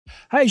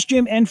Hi, it's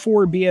Jim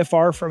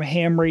N4BFR from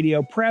Ham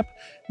Radio Prep.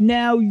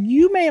 Now,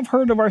 you may have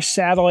heard of our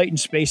satellite and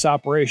space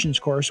operations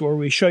course where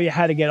we show you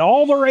how to get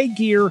all the right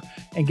gear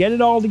and get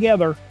it all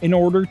together in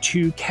order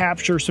to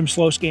capture some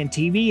slow scan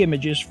TV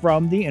images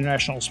from the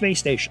International Space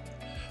Station.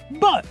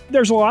 But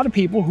there's a lot of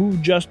people who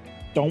just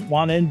don't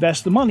want to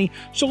invest the money,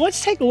 so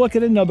let's take a look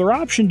at another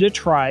option to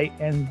try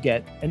and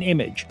get an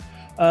image.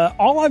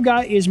 All I've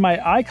got is my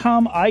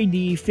ICOM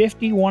ID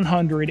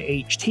 5100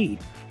 HT.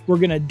 We're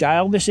going to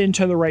dial this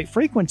into the right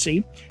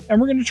frequency,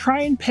 and we're going to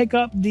try and pick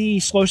up the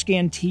slow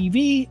scan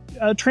TV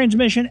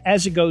transmission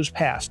as it goes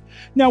past.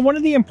 Now, one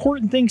of the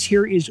important things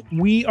here is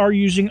we are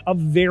using a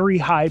very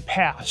high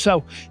pass,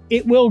 so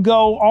it will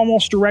go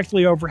almost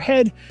directly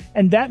overhead,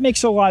 and that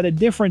makes a lot of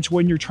difference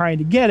when you're trying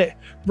to get it,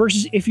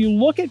 versus if you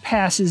look at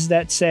passes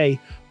that say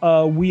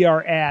we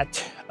are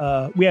at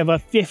we have a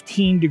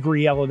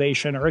 15-degree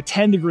elevation or a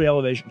 10-degree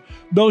elevation.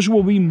 Those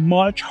will be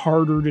much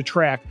harder to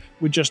track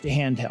with just a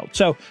handheld.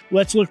 So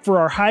let's look for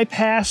our high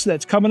pass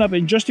that's coming up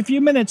in just a few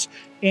minutes,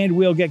 and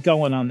we'll get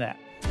going on that.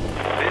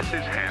 This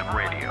is Ham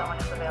Radio.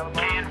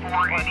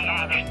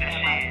 KN480H,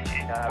 this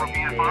is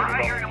BFR.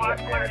 I hear you loud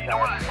and clear. You know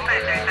what?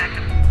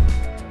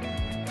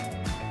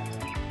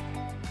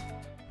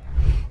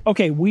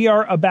 Okay, we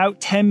are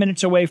about 10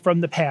 minutes away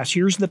from the pass.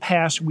 Here's the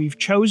pass we've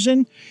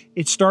chosen.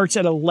 It starts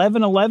at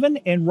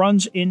 11:11 and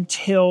runs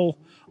until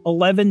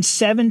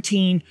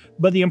 11:17.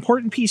 But the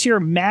important piece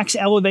here, max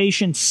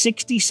elevation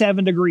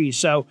 67 degrees.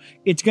 So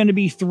it's going to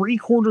be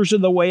 3/4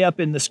 of the way up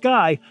in the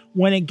sky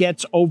when it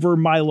gets over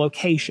my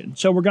location.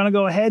 So we're going to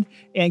go ahead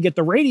and get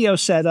the radio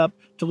set up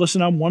to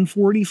listen on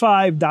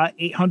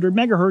 145.800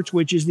 megahertz,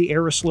 which is the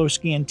Era Slow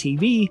Scan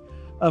TV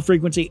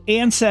frequency,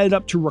 and set it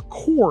up to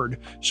record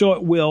so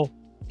it will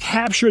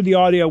capture the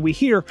audio we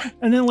hear,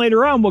 and then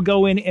later on we'll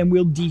go in and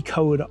we'll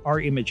decode our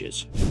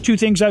images. Two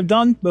things I've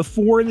done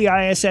before the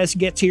ISS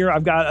gets here.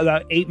 I've got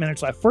about 8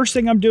 minutes left. First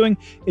thing I'm doing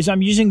is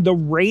I'm using the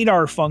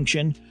radar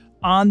function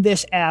on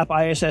this app,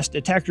 ISS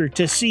Detector,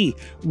 to see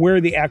where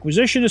the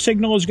acquisition of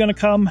signal is going to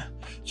come.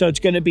 So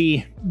it's going to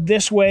be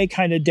this way,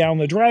 kind of down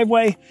the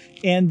driveway,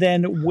 and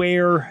then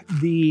where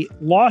the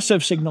loss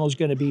of signal is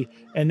going to be,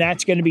 and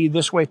that's going to be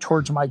this way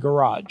towards my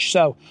garage.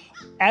 So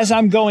as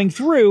I'm going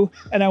through,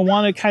 and I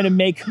want to kind of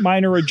make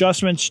minor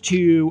adjustments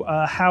to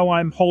how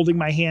I'm holding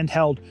my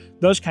handheld,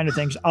 those kind of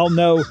things, I'll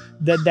know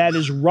that that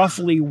is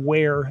roughly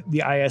where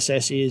the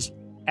ISS is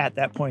at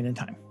that point in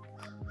time.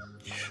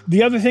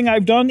 The other thing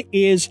I've done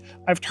is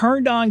I've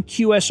turned on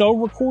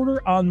QSO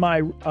recorder on my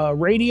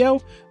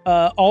radio.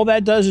 All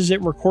that does is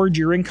it records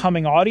your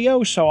incoming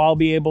audio, so I'll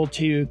be able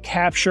to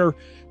capture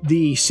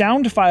the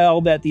sound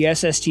file that the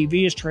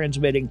SSTV is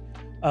transmitting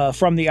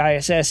from the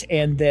ISS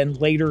and then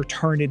later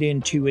turn it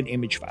into an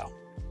image file.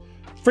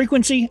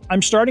 Frequency,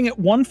 I'm starting at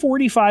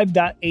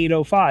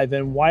 145.805,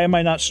 and why am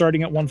I not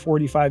starting at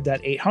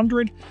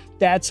 145.800?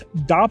 That's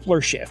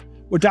Doppler shift.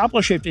 What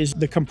Doppler shift is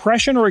the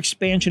compression or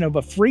expansion of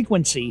a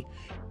frequency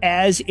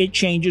as it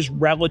changes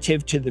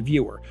relative to the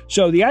viewer.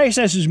 So the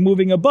ISS is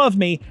moving above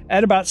me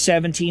at about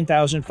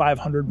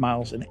 17,500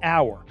 miles an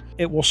hour.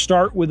 It will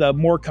start with a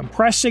more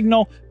compressed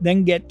signal,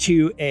 then get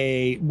to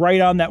a right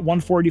on that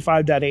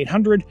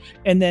 145.800,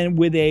 and then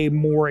with a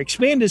more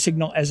expanded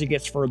signal as it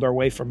gets further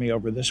away from me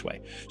over this way.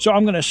 So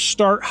I'm going to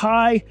start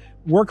high,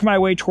 work my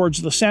way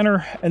towards the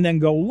center, and then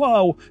go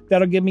low.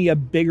 That'll give me a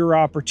bigger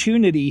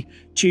opportunity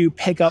to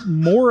pick up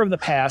more of the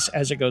pass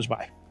as it goes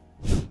by.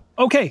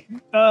 Okay,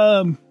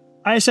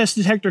 ISS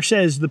Detector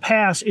says the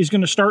pass is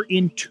going to start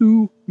in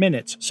 2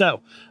 minutes.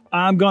 So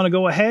I'm going to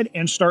go ahead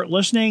and start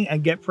listening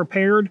and get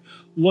prepared,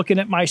 looking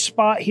at my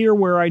spot here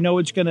where I know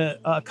it's going to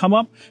come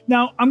up.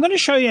 Now, I'm going to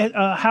show you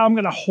how I'm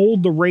going to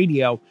hold the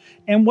radio.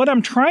 And what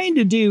I'm trying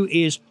to do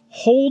is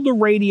hold the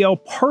radio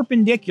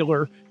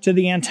perpendicular to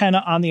the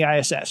antenna on the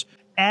ISS.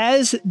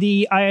 As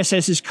the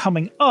ISS is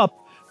coming up,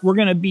 we're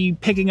going to be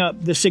picking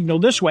up the signal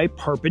this way,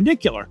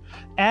 perpendicular.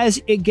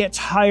 As it gets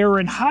higher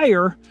and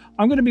higher,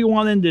 I'm going to be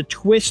wanting to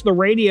twist the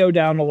radio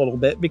down a little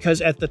bit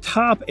because at the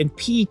top and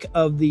peak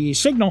of the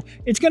signal,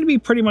 it's going to be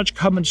pretty much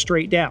coming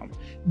straight down.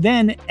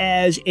 Then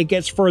as it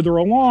gets further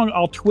along,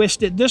 I'll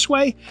twist it this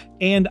way,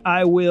 and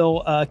I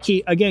will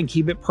keep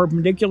it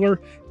perpendicular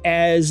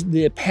as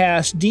the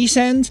pass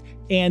descends,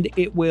 and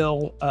it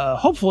will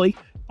hopefully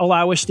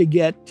allow us to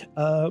get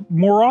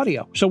more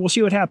audio. So we'll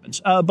see what happens.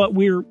 But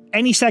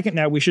any second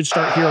now, we should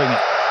start hearing it.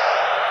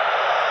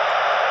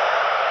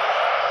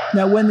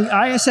 Now, when the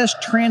ISS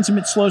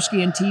transmits slow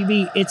scan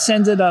TV, it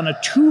sends it on a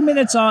 2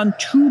 minutes on,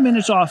 2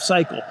 minutes off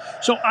cycle.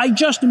 So I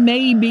just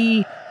may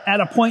be at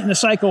a point in the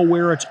cycle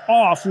where it's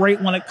off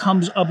right when it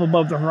comes up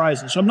above the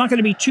horizon. So I'm not going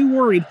to be too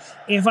worried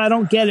if I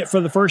don't get it for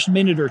the first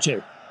minute or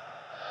two.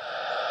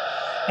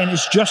 And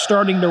it's just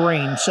starting to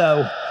rain,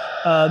 so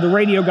the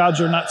radio gods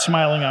are not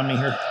smiling on me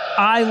here.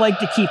 I like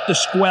to keep the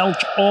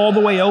squelch all the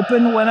way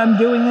open when I'm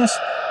doing this.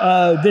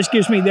 This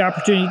gives me the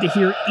opportunity to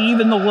hear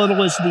even the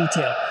littlest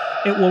detail.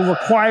 It will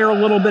require a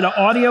little bit of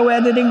audio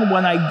editing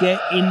when I get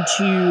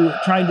into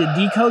trying to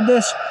decode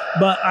this,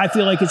 but I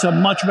feel like it's a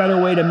much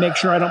better way to make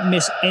sure I don't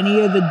miss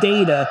any of the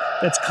data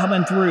that's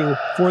coming through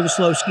for the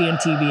slow scan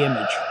TV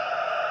image.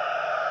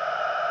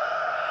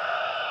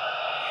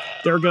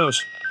 There it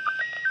goes.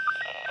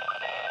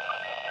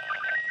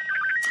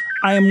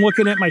 I am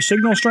looking at my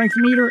signal strength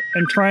meter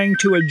and trying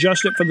to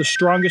adjust it for the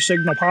strongest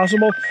signal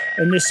possible,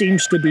 and this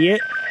seems to be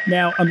it.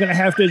 Now, I'm going to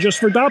have to adjust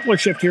for Doppler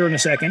shift here in a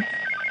second.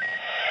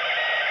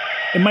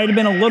 It might have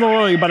been a little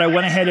early, but I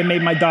went ahead and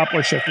made my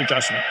Doppler shift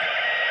adjustment.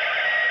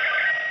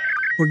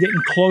 We're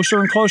getting closer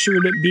and closer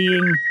to it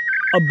being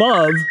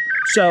above,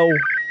 so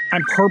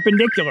I'm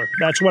perpendicular.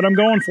 That's what I'm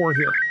going for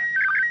here.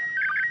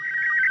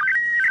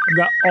 I've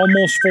got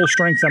almost full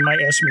strength on my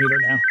S meter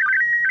now.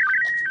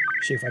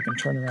 See if I can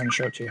turn around and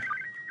show it to you.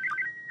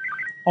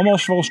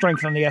 Almost full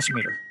strength on the S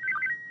meter.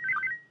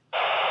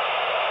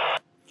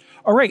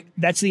 All right,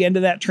 that's the end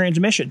of that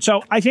transmission.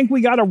 So I think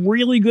we got a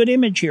really good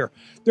image here.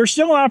 There's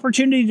still an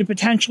opportunity to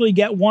potentially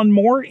get one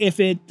more if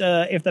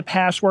the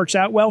pass works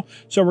out well.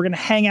 So we're going to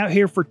hang out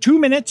here for 2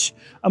 minutes.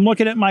 I'm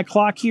looking at my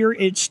clock here.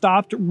 It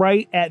stopped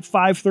right at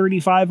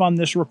 5:35 on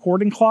this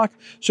recording clock.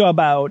 So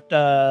about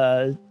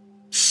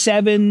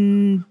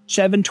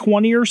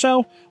 7:20 or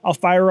so, I'll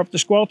fire up the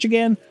squelch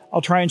again. I'll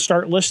try and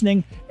start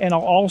listening, and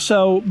I'll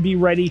also be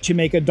ready to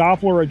make a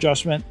Doppler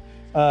adjustment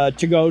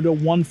to go to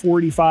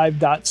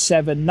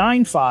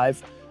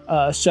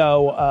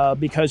 145.795.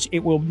 Because it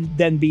will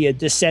then be a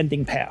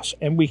descending pass,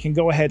 and we can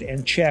go ahead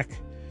and check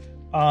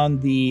on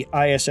the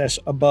ISS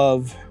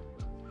above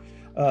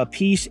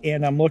piece.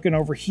 And I'm looking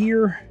over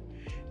here,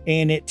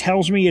 and it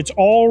tells me it's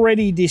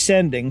already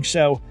descending.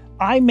 So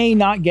I may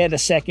not get a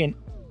second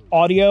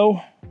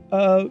audio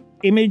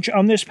image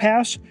on this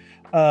pass.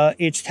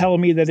 It's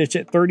telling me that it's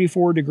at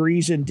 34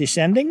 degrees and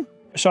descending.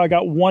 So I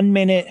got 1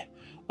 minute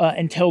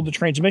until the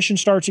transmission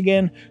starts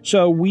again.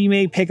 So we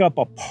may pick up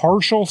a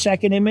partial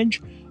second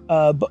image,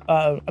 and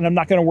I'm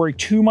not going to worry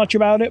too much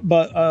about it,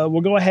 but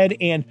we'll go ahead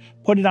and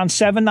put it on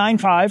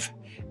 795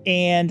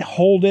 and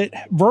hold it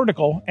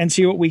vertical and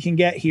see what we can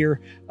get here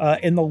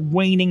in the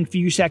waning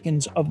few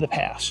seconds of the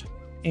pass.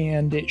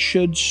 And it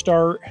should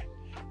start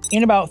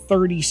in about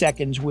 30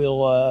 seconds.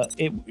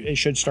 It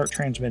should start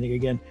transmitting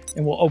again,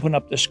 and we'll open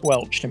up the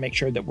squelch to make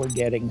sure that we're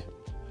getting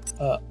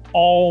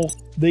all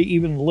the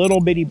even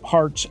little bitty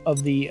parts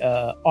of the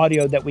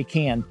audio that we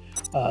can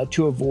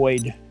to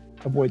avoid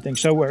things.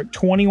 So we're at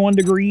 21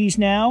 degrees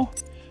now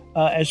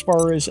as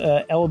far as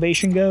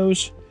elevation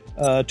goes,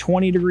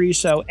 20 degrees.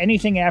 So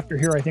anything after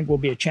here I think will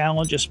be a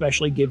challenge,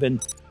 especially given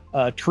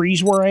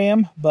trees where I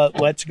am.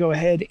 But let's go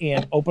ahead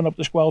and open up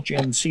the squelch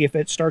and see if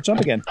it starts up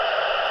again.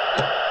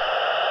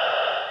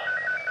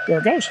 There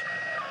it goes.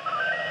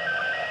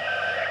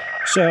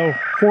 So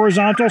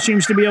horizontal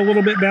seems to be a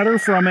little bit better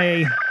from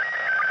a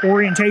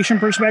orientation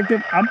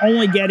perspective. I'm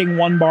only getting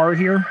 1 bar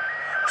here.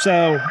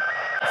 So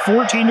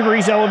 14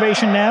 degrees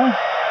elevation now.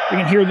 You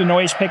can hear the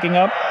noise picking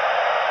up.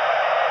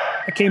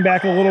 I came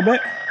back a little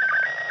bit.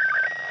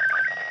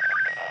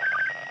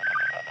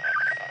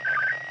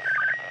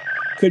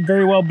 Could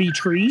very well be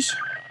trees,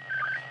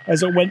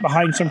 as it went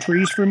behind some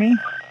trees for me.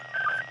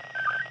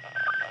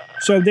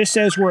 So this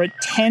says we're at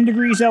 10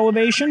 degrees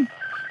elevation.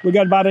 We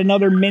got about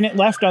another minute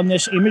left on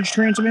this image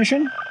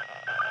transmission.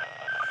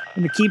 I'm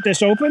going to keep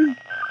this open.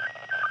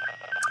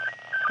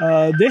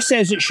 This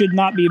says it should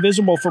not be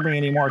visible for me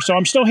anymore. So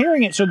I'm still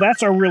hearing it, so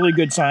that's a really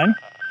good sign.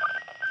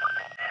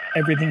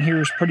 Everything here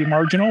is pretty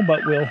marginal,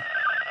 but we'll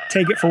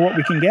take it for what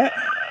we can get.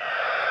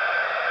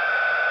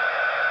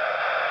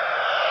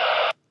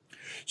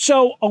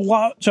 So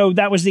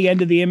that was the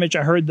end of the image.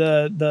 I heard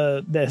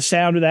the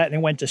sound of that, and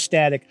it went to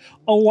static.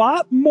 A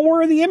lot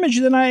more of the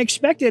image than I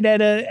expected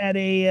at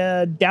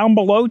a down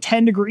below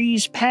 10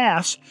 degrees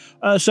pass.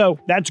 So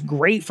that's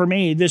great for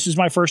me. This is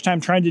my first time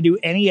trying to do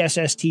any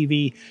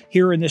SSTV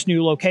here in this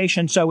new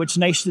location. So it's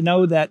nice to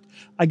know that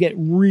I get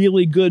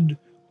really good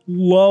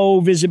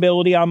low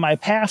visibility on my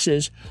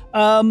passes.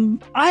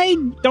 I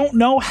don't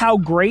know how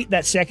great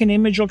that second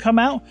image will come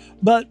out,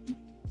 but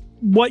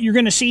what you're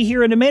going to see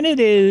here in a minute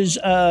is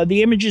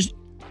the image is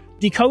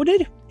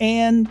decoded,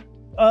 and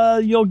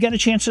you'll get a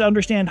chance to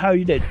understand how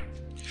you did.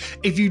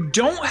 If you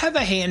don't have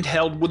a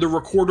handheld with a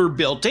recorder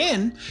built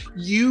in,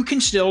 you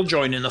can still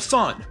join in the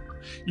fun.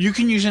 You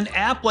can use an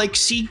app like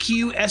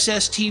Decode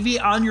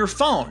SSTV on your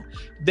phone.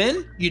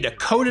 Then you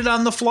decode it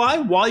on the fly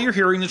while you're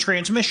hearing the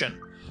transmission.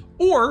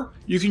 Or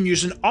you can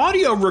use an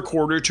audio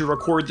recorder to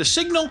record the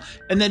signal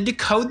and then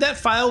decode that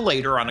file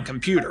later on a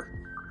computer.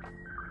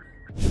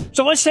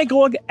 So let's take a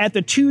look at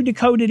the 2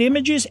 decoded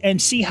images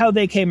and see how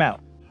they came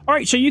out. All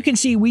right, so you can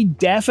see we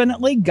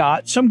definitely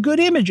got some good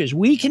images.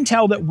 We can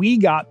tell that we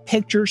got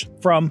pictures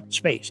from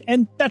space,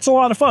 and that's a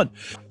lot of fun.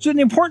 So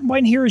the important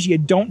point here is you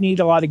don't need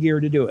a lot of gear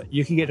to do it.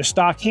 You can get a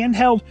stock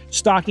handheld,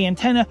 stock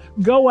antenna,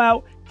 go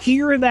out,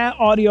 hear that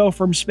audio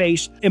from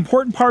space.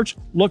 Important parts,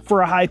 look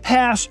for a high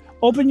pass,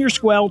 open your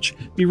squelch,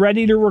 be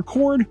ready to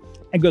record,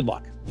 and good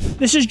luck.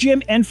 This is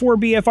Jim,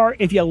 N4BFR.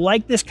 If you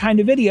like this kind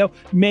of video,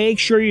 make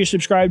sure you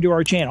subscribe to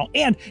our channel.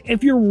 And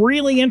if you're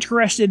really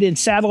interested in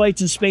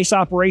satellites and space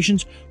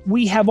operations,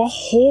 we have a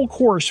whole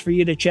course for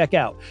you to check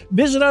out.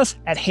 Visit us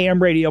at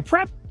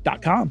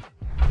hamradioprep.com.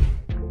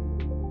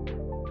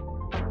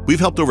 We've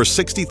helped over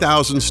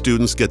 60,000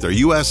 students get their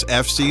US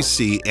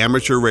FCC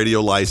amateur radio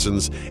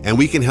license, and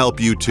we can help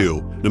you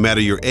too, no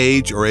matter your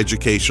age or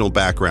educational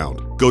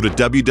background. Go to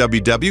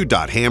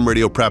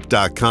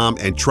www.hamradioprep.com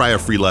and try a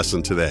free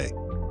lesson today.